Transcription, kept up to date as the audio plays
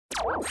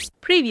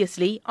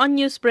Previously on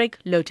Newsbreak,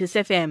 Lotus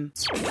FM.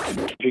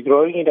 If you're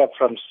growing it up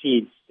from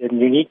seeds, then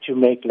you need to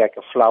make like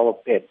a flower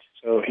bed.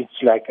 So it's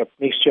like a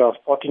mixture of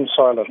potting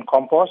soil and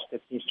compost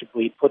that needs to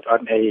be put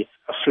on a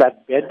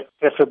flat bed,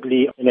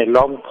 preferably in a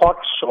long pot,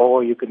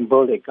 or you can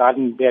build a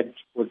garden bed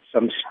with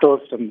some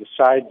stilts on the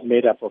sides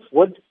made up of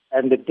wood.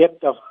 And the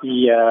depth of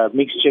the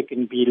mixture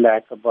can be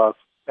like about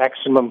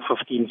maximum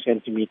 15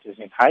 centimeters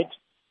in height.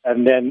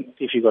 And then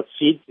if you got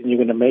seeds, then you're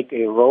going to make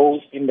a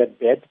row in that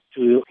bed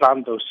to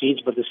plant those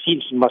seeds, but the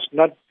seeds must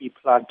not be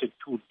planted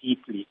too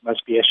deeply. It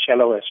must be as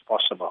shallow as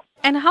possible.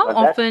 And how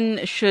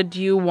often should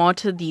you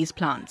water these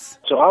plants?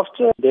 So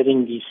after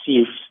letting these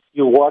seeds,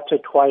 you water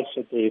twice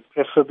a day,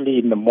 preferably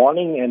in the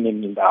morning and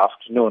in the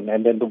afternoon.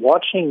 And then the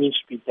watering needs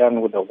to be done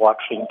with a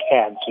watering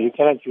can. So you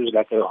cannot use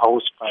like a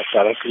hose pipe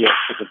directly up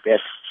to the bed.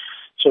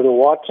 So the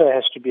water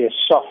has to be a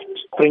soft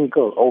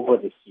sprinkle over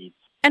the seeds.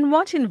 And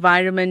what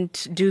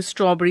environment do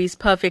strawberries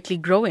perfectly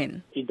grow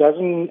in? It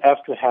doesn't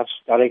have to have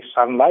direct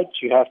sunlight.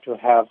 You have to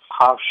have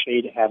half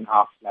shade and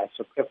half light.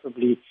 So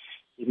preferably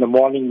in the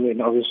morning when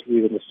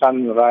the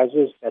sun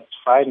rises, that's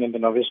fine. And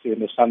then obviously when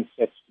the sun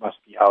sets, must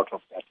be out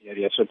of that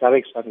area. So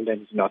direct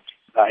sunlight is not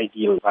the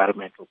ideal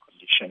environmental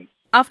condition.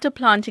 After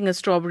planting a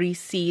strawberry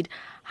seed,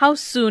 how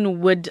soon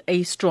would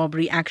a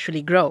strawberry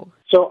actually grow?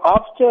 So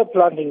after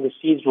planting the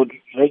seeds, with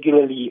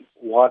regularly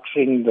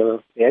watering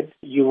the bed,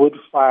 you would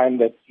find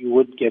that you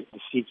would get the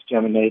seeds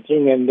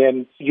germinating, and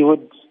then you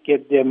would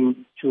get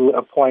them to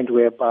a point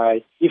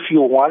whereby if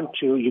you want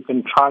to, you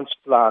can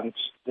transplant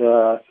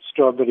the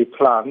strawberry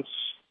plants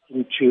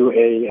into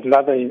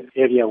another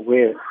area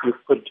where you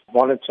could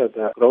monitor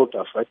the growth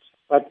of it.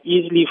 But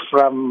easily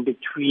from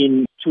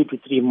between 2 to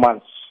 3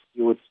 months,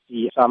 you would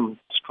see some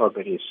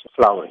strawberries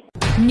flowering.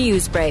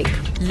 Newsbreak,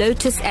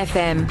 Lotus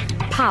FM,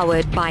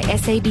 powered by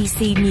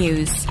SABC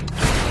News.